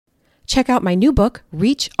Check out my new book,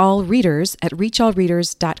 Reach All Readers, at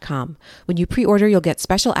reachallreaders.com. When you pre-order, you'll get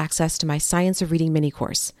special access to my Science of Reading mini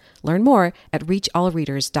course. Learn more at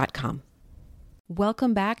reachallreaders.com.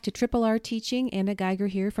 Welcome back to Triple R Teaching. Anna Geiger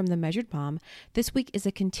here from The Measured Mom. This week is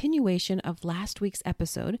a continuation of last week's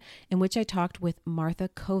episode in which I talked with Martha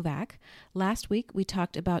Kovac. Last week we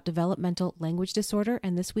talked about developmental language disorder,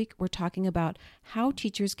 and this week we're talking about how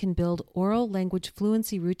teachers can build oral language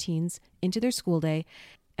fluency routines into their school day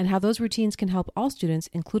and how those routines can help all students,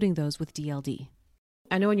 including those with DLD.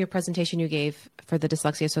 I know in your presentation you gave for the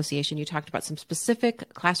Dyslexia Association, you talked about some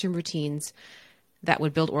specific classroom routines that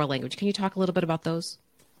would build oral language. Can you talk a little bit about those?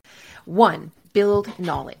 One, build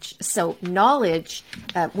knowledge. So knowledge,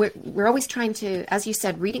 we're always trying to, as you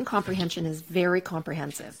said, reading comprehension is very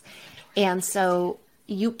comprehensive. And so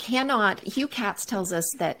Hugh Katz tells us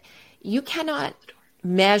that you cannot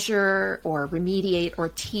measure or remediate or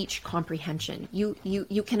teach comprehension.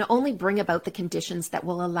 You can only bring about the conditions that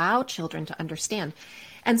will allow children to understand.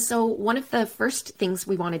 And so one of the first things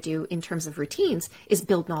we want to do in terms of routines is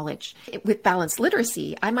build knowledge. With balanced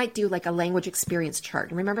literacy, I might do like a language experience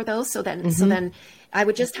chart. Remember those? So then I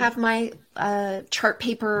would just have my chart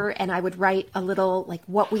paper and I would write a little like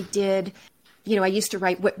what we did. You know, I used to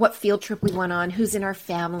write what field trip we went on, who's in our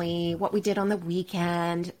family, what we did on the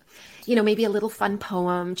weekend, you know, maybe a little fun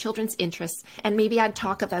poem, children's interests. And maybe I'd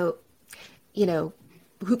talk about, you know,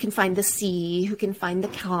 who can find the C, who can find the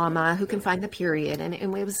comma, who can find the period. And it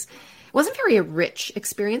wasn't very a rich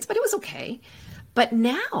experience, but it was okay. But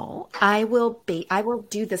now I will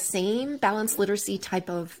do the same balanced literacy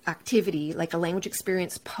type of activity, like a language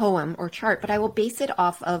experience poem or chart, but I will base it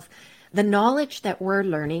off of the knowledge that we're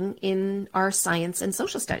learning in our science and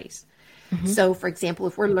social studies. Mm-hmm. So for example,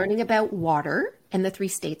 if we're learning about water and the 3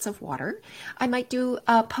 states of water, I might do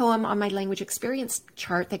a poem on my language experience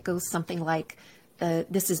chart that goes something like,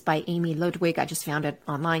 this is by Amy Ludwig. I just found it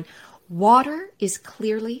online. Water is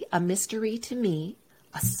clearly a mystery to me.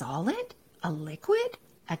 A solid, a liquid,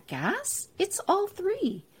 a gas. It's all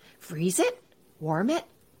 3. Freeze it, warm it,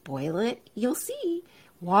 boil it. You'll see.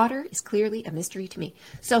 Water is clearly a mystery to me.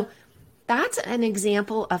 So that's an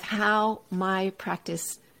example of how my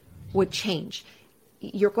practice would change.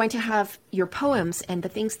 You're going to have your poems and the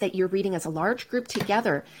things that you're reading as a large group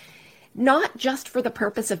together, not just for the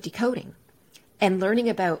purpose of decoding and learning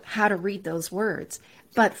about how to read those words,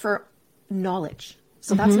 but for knowledge.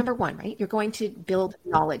 So that's number 1, right? You're going to build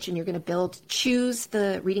knowledge and you're going to choose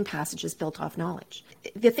the reading passages built off knowledge.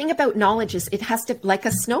 The thing about knowledge is it has to, like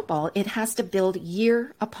a snowball, it has to build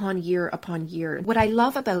year upon year upon year. What I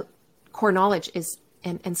love about core knowledge is,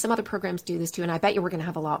 and some other programs do this too, and I bet you we're going to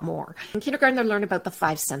have a lot more. In kindergarten, they'll learn about the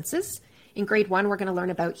 5 senses. In grade 1, we're going to learn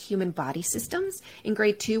about human body systems. In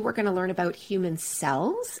grade 2, we're going to learn about human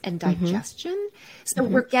cells and digestion. So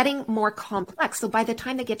we're getting more complex. So by the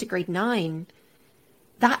time they get to grade 9,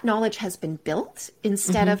 that knowledge has been built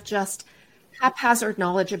instead of just haphazard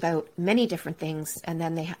knowledge about many different things. And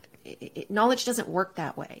then knowledge doesn't work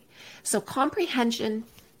that way. So comprehension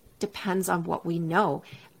depends on what we know.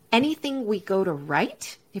 Anything we go to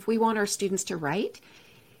write, if we want our students to write,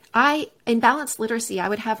 in balanced literacy, I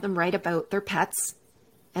would have them write about their pets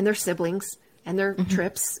and their siblings and their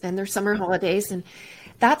trips and their summer holidays. And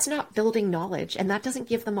that's not building knowledge. And that doesn't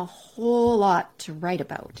give them a whole lot to write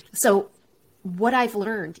about. So what I've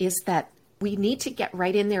learned is that we need to get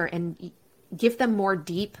right in there and give them more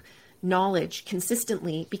deep knowledge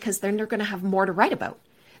consistently, because then they're going to have more to write about.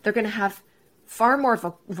 They're going to have far more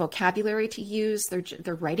vocabulary to use.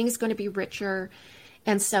 Their writing is going to be richer.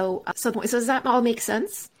 And so does that all make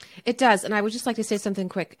sense? It does. And I would just like to say something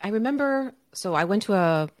quick. I remember, so I went to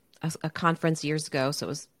a conference years ago. So it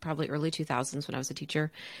was probably early 2000s when I was a teacher.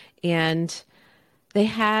 And they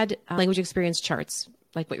had language experience charts,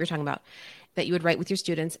 like what you're talking about, that you would write with your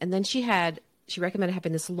students. And then she recommended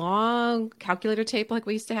having this long calculator tape, like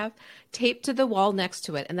we used to have, taped to the wall next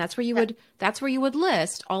to it. And that's where you would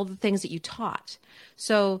list all the things that you taught.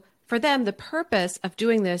 So for them, the purpose of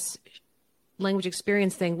doing this language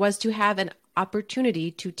experience thing was to have an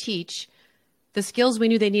opportunity to teach the skills we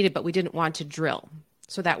knew they needed, but we didn't want to drill.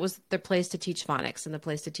 So that was the place to teach phonics and the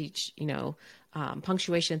place to teach,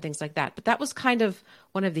 punctuation and things like that. But that was kind of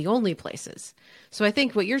one of the only places. So I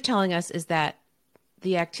think what you're telling us is that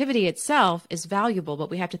the activity itself is valuable,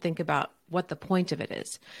 but we have to think about what the point of it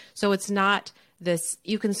is. So it's not this,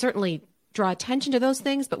 you can certainly draw attention to those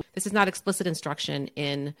things, but this is not explicit instruction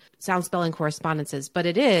in sound spelling correspondences, but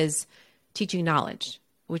it is teaching knowledge,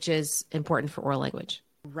 which is important for oral language.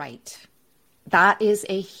 Right. That is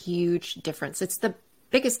a huge difference. It's the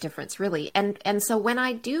biggest difference, really. And so when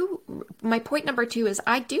I do, my point number 2 is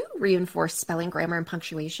I do reinforce spelling, grammar, and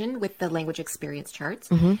punctuation with the language experience charts.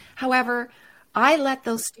 However, I let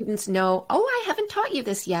those students know, oh, I haven't taught you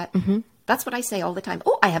this yet. That's what I say all the time.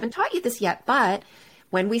 Oh, I haven't taught you this yet. But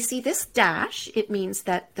when we see this dash, it means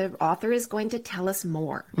that the author is going to tell us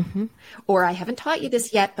more. Or I haven't taught you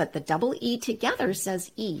this yet, but the double E together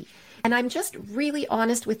says E. And I'm just really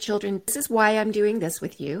honest with children. This is why I'm doing this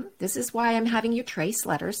with you. This is why I'm having you trace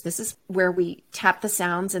letters. This is where we tap the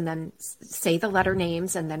sounds and then say the letter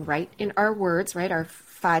names and then write in our words, right? Our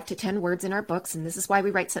 5 to 10 words in our books. And this is why we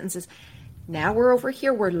write sentences. Now we're over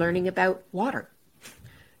here. We're learning about water.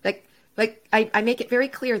 I make it very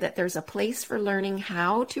clear that there's a place for learning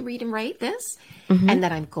how to read and write this, and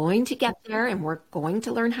that I'm going to get there and we're going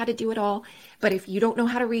to learn how to do it all. But if you don't know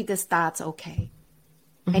how to read this, that's okay.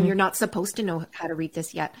 And you're not supposed to know how to read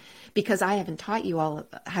this yet, because I haven't taught you all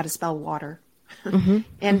how to spell water. And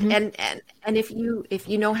if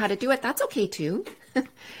you know how to do it, that's okay too.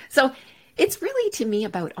 So it's really, to me,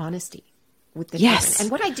 about honesty with the children.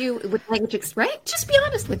 And what I do with language, right? Just be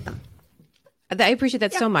honest with them. I appreciate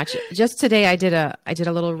that so much. Just today, I did a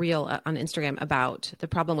little reel on Instagram about the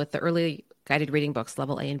problem with the early guided reading books,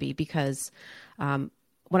 level A and B, because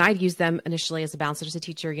when I used them initially as a bouncer, as a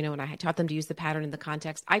teacher, when I taught them to use the pattern in the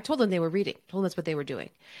context, I told them they were reading, told them that's what they were doing.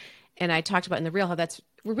 And I talked about in the reel how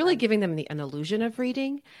we're really giving them an illusion of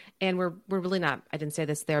reading, and we're really not. I didn't say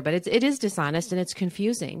this there, but it is dishonest and it's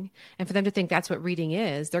confusing. And for them to think that's what reading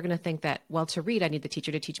is, they're going to think that, well, to read, I need the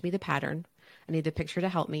teacher to teach me the pattern. I need the picture to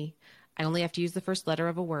help me. I only have to use the first letter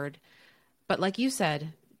of a word. But like you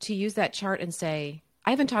said, to use that chart and say, I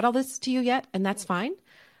haven't taught all this to you yet, and that's fine.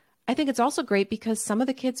 I think it's also great because some of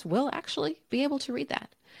the kids will actually be able to read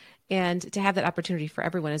that. And to have that opportunity for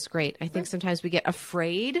everyone is great. I think sometimes we get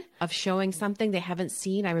afraid of showing something they haven't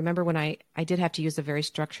seen. I remember when I did have to use a very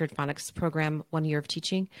structured phonics program one year of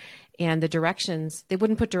teaching, and the directions, they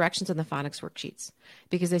wouldn't put directions on the phonics worksheets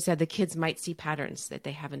because they said the kids might see patterns that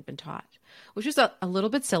they haven't been taught, which was a little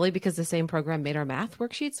bit silly because the same program made our math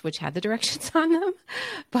worksheets, which had the directions on them.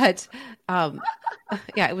 But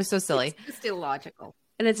yeah, it was so silly. It's still logical.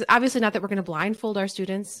 And it's obviously not that we're going to blindfold our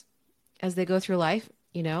students as they go through life,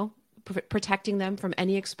 protecting them from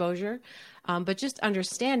any exposure, but just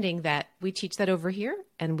understanding that we teach that over here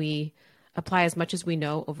and we apply as much as we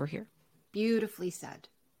know over here. Beautifully said,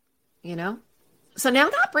 So now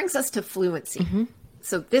that brings us to fluency.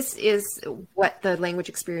 So this is what the language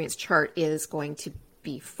experience chart is going to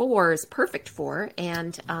be is perfect for.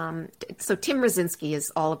 And so Tim Rosinski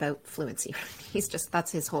is all about fluency.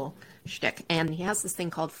 That's his whole shtick. And he has this thing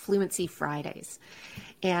called Fluency Fridays.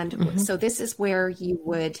 And so this is where you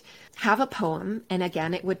would have a poem. And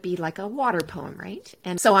again, it would be like a water poem, right?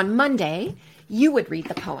 And so on Monday, you would read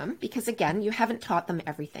the poem because, again, you haven't taught them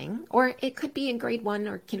everything. Or it could be in grade 1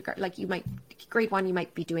 or kindergarten. Grade 1, you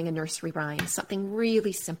might be doing a nursery rhyme, something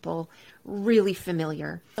really simple, really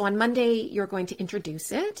familiar. So on Monday, you're going to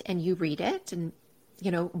introduce it and you read it and,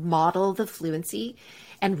 model the fluency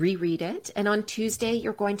and reread it. And on Tuesday,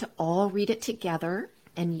 you're going to all read it together.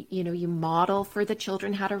 And, you model for the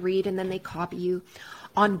children how to read, and then they copy you.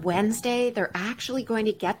 On Wednesday, they're actually going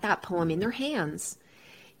to get that poem in their hands,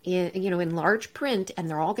 in large print, and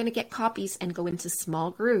they're all going to get copies and go into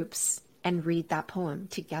small groups and read that poem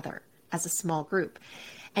together as a small group.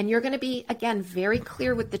 And you're going to be, again, very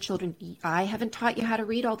clear with the children. I haven't taught you how to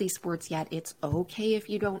read all these words yet. It's okay if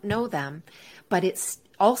you don't know them, but it's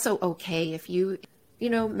also okay if you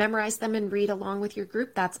memorize them and read along with your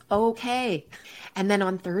group. That's okay. And then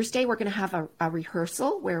on Thursday, we're going to have a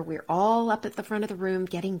rehearsal where we're all up at the front of the room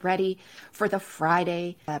getting ready for the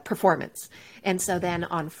Friday performance. And so then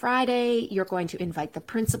on Friday, you're going to invite the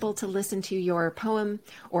principal to listen to your poem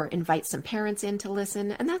or invite some parents in to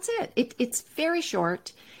listen. And that's it. It's very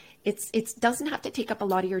short. It doesn't have to take up a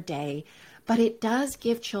lot of your day, but it does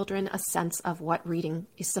give children a sense of what reading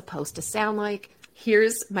is supposed to sound like.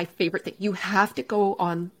 Here's my favorite thing. You have to go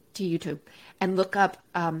on to YouTube and look up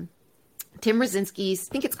Tim Rosinski's,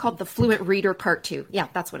 I think it's called The Fluent Reader Part 2. Yeah,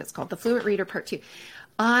 that's what it's called, The Fluent Reader Part 2.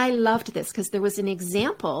 I loved this because there was an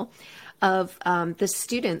example of the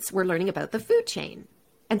students were learning about the food chain.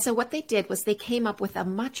 And so what they did was they came up with a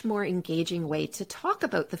much more engaging way to talk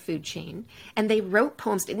about the food chain. And they wrote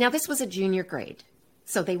poems. Now, this was a junior grade,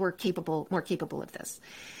 so they were more capable of this.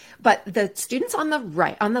 But the students on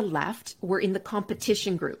the left were in the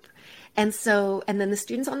competition group. And then the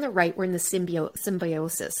students on the right were in the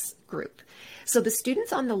symbiosis group. So the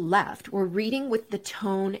students on the left were reading with the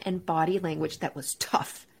tone and body language that was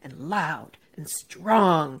tough and loud and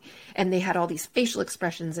strong. And they had all these facial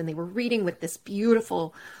expressions and they were reading with this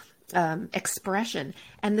beautiful expression.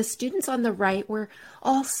 And the students on the right were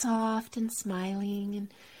all soft and smiling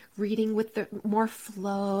and reading with the more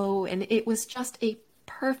flow. And it was just a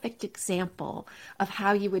perfect example of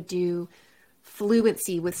how you would do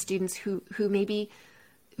fluency with students who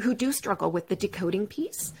do struggle with the decoding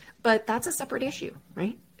piece, but that's a separate issue,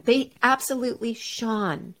 right? They absolutely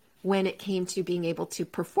shone when it came to being able to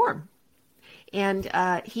perform. And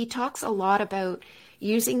he talks a lot about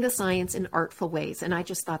using the science in artful ways. And I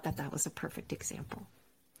just thought that was a perfect example.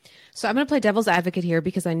 So I'm going to play devil's advocate here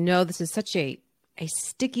because I know this is such a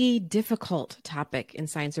sticky, difficult topic in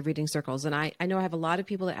science of reading circles. And I know I have a lot of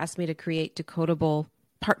people that ask me to create decodable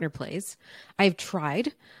partner plays. I've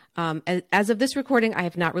tried. As of this recording, I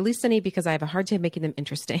have not released any because I have a hard time making them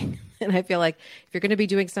interesting. And I feel like if you're going to be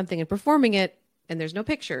doing something and performing it and there's no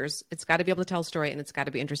pictures, it's got to be able to tell a story and it's got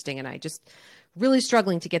to be interesting. And I just really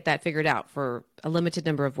struggling to get that figured out for a limited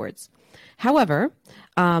number of words. However,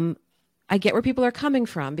 I get where people are coming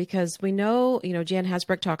from because we know, Jan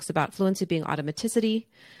Hasbrouck talks about fluency being automaticity.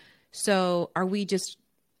 So are we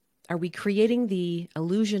creating the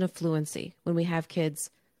illusion of fluency when we have kids,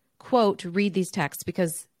 quote, read these texts?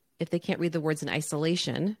 Because if they can't read the words in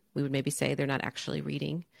isolation, we would maybe say they're not actually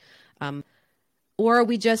reading. Or are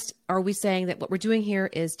we saying that what we're doing here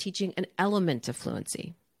is teaching an element of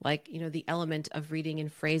fluency? Like, the element of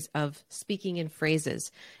reading of speaking in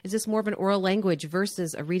phrases. Is this more of an oral language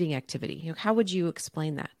versus a reading activity? How would you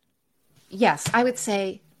explain that? Yes, I would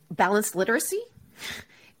say balanced literacy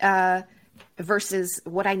versus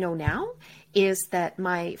what I know now is that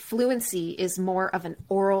my fluency is more of an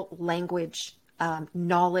oral language,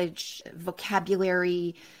 knowledge,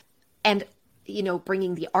 vocabulary, and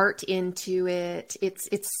bringing the art into it.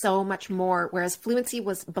 It's so much more. Whereas fluency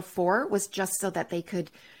was just so that they could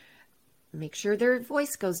make sure their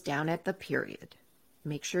voice goes down at the period,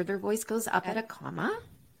 make sure their voice goes up at a comma,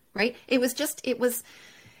 right? It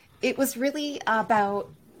was really about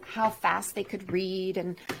how fast they could read.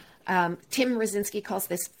 And Tim Rosinski calls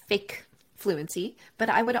this fake fluency. But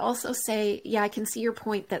I would also say, I can see your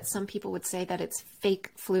point that some people would say that it's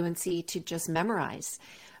fake fluency to just memorize.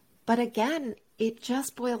 But again, it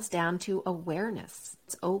just boils down to awareness.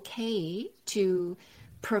 It's okay to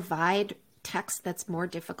provide text that's more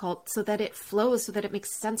difficult so that it flows, so that it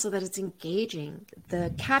makes sense, so that it's engaging.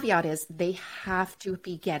 The caveat is they have to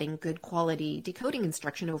be getting good quality decoding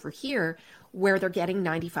instruction over here where they're getting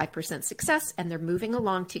 95% success and they're moving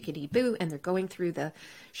along tickety-boo and they're going through the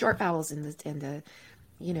short vowels and the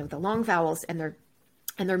long vowels and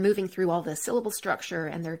they're moving through all the syllable structure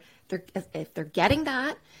and if they're getting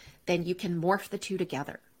that, then you can morph the two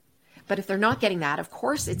together. But if they're not getting that, of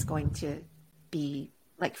course, it's going to be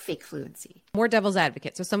like fake fluency. More devil's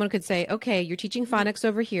advocate. So someone could say, okay, you're teaching phonics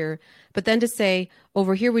over here, but then to say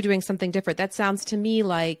over here, we're doing something different. That sounds to me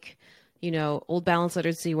like, old balanced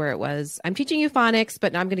literacy where it was, I'm teaching you phonics,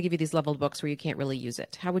 but now I'm going to give you these leveled books where you can't really use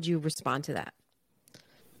it. How would you respond to that?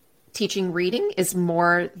 Teaching reading is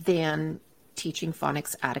more than teaching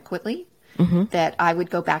phonics adequately. That I would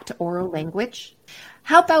go back to oral language.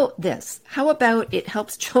 How about this? How about it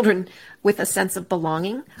helps children with a sense of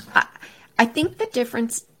belonging? I think the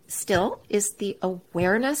difference still is the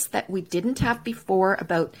awareness that we didn't have before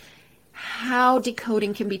about how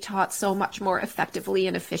decoding can be taught so much more effectively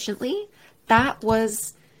and efficiently. That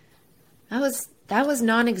was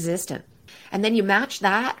non-existent. And then you match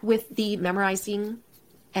that with the memorizing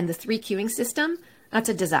and the 3 cueing system. That's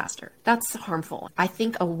a disaster. That's harmful. I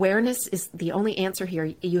think awareness is the only answer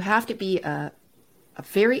here. You have to be a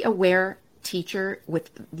very aware teacher with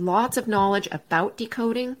lots of knowledge about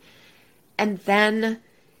decoding. And then,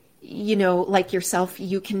 like yourself,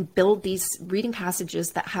 you can build these reading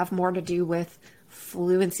passages that have more to do with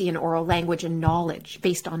fluency in oral language and knowledge,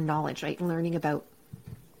 based on knowledge, right? Learning about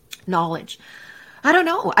knowledge. I don't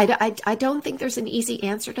know. I don't think there's an easy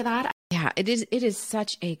answer to that. Yeah, it is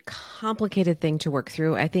such a complicated thing to work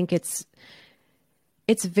through. I think it's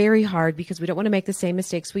very hard because we don't want to make the same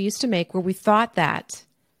mistakes we used to make where we thought that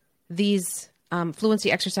these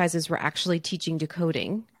fluency exercises were actually teaching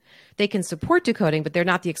decoding. They can support decoding, but they're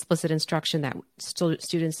not the explicit instruction that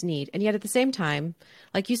students need. And yet at the same time,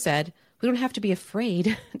 like you said, we don't have to be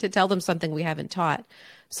afraid to tell them something we haven't taught.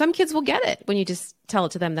 Some kids will get it when you just tell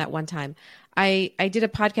it to them that one time. I did a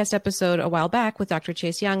podcast episode a while back with Dr.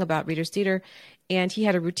 Chase Young about Reader's Theater, and he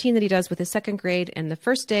had a routine that he does with his 2nd grade. And the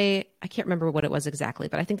first day, I can't remember what it was exactly,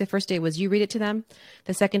 but I think the first day was you read it to them.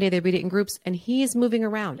 The second day they read it in groups, and he is moving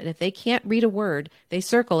around. And if they can't read a word, they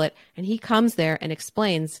circle it, and he comes there and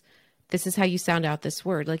explains, this is how you sound out this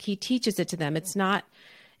word. Like he teaches it to them. It's not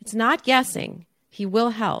guessing. He will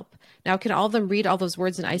help. Now, can all of them read all those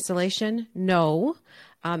words in isolation? No.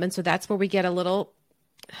 And so that's where we get a little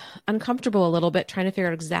uncomfortable a little bit trying to figure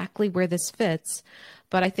out exactly where this fits.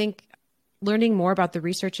 But I think learning more about the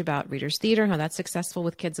research about Reader's Theater and how that's successful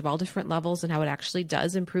with kids of all different levels and how it actually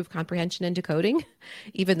does improve comprehension and decoding,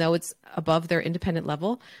 even though it's above their independent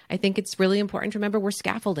level. I think it's really important to remember we're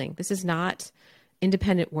scaffolding. This is not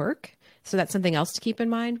independent work. So that's something else to keep in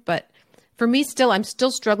mind. But for me, I'm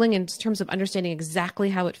still struggling in terms of understanding exactly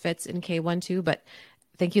how it fits in K1-2. But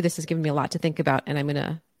thank you. This has given me a lot to think about. And I'm going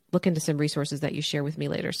to look into some resources that you share with me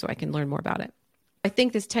later so I can learn more about it. I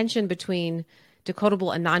think this tension between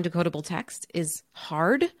decodable and non-decodable text is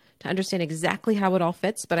hard to understand exactly how it all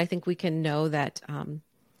fits, but I think we can know that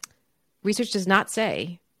research does not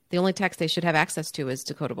say the only text they should have access to is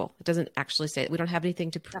decodable. It doesn't actually say it. We don't have anything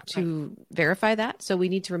to verify that. So we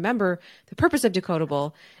need to remember the purpose of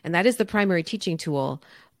decodable, and that is the primary teaching tool.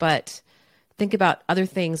 But think about other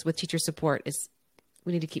things with teacher support.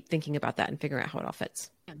 We need to keep thinking about that and figuring out how it all fits.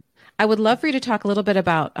 I would love for you to talk a little bit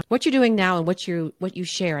about what you're doing now and what you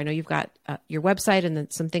share. I know you've got your website and then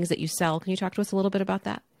some things that you sell. Can you talk to us a little bit about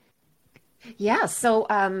that? Yeah. So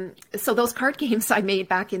those card games I made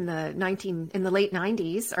back in the late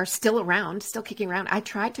 90s are still around, still kicking around. I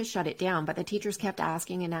tried to shut it down, but the teachers kept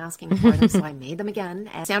asking and asking for them. So I made them again.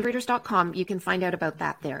 At soundreaders.com, you can find out about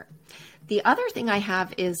that there. The other thing I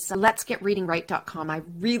have is letsgetreadingright.com. I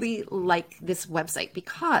really like this website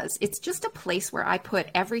because it's just a place where I put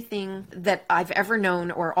everything that I've ever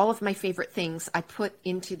known or all of my favorite things I put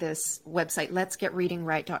into this website,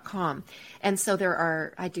 letsgetreadingright.com. And so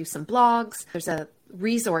I do some blogs. There's a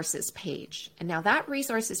resources page. And now that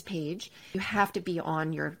resources page, you have to be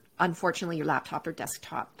on unfortunately, your laptop or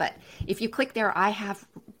desktop. But if you click there, I have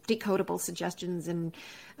decodable suggestions and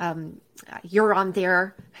you're on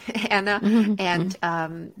there, Anna, and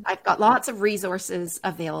I've got lots of resources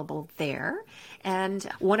available there. And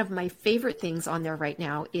one of my favorite things on there right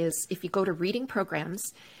now is if you go to reading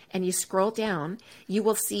programs and you scroll down, you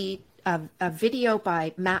will see a video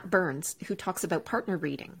by Matt Burns who talks about partner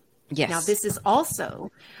reading. Yes. Now, this is also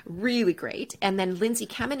really great. And then Lindsay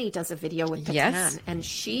Kemeny does a video with Patan, and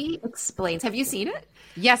she explains. Have you seen it?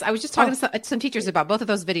 Yes. I was just talking to some teachers about both of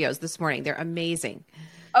those videos this morning. They're amazing.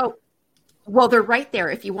 Oh, well, they're right there.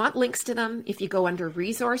 If you want links to them, if you go under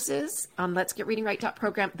resources on Let's Get Reading Right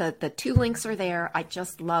program, the two links are there. I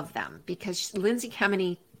just love them because Lindsay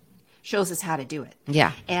Kemeny shows us how to do it.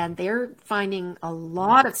 Yeah. And they're finding a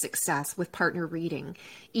lot of success with partner reading,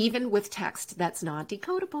 even with text that's not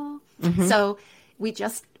decodable. Mm-hmm. So we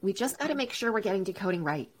just got to make sure we're getting decoding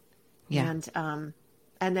right. Yeah. And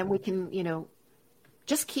then we can,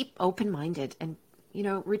 just keep open-minded and,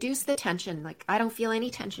 reduce the tension. Like, I don't feel any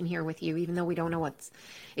tension here with you, even though we don't know what's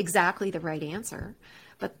exactly the right answer.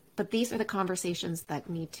 But these are the conversations that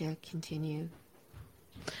need to continue.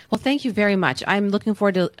 Well, thank you very much. I'm looking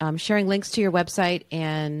forward to sharing links to your website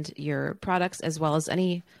and your products, as well as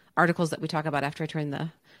any articles that we talk about after I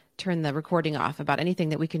turn the recording off, about anything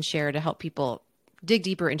that we can share to help people dig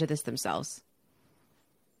deeper into this themselves.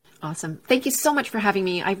 Awesome. Thank you so much for having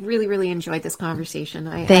me. I really, really enjoyed this conversation.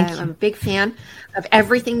 I'm a big fan of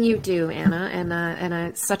everything you do, Anna, and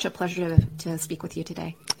it's such a pleasure to speak with you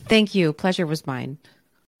today. Thank you. Pleasure was mine.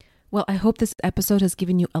 Well, I hope this episode has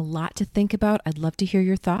given you a lot to think about. I'd love to hear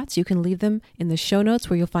your thoughts. You can leave them in the show notes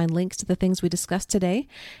where you'll find links to the things we discussed today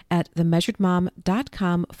at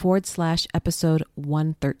themeasuredmom.com/episode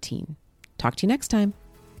 113. Talk to you next time.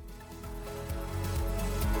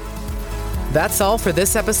 That's all for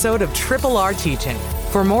this episode of Triple R Teaching.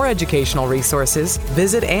 For more educational resources,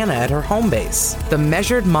 visit Anna at her home base,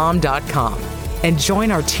 themeasuredmom.com, and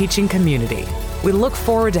join our teaching community. We look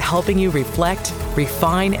forward to helping you reflect,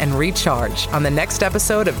 refine, and recharge on the next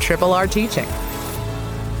episode of Triple R Teaching.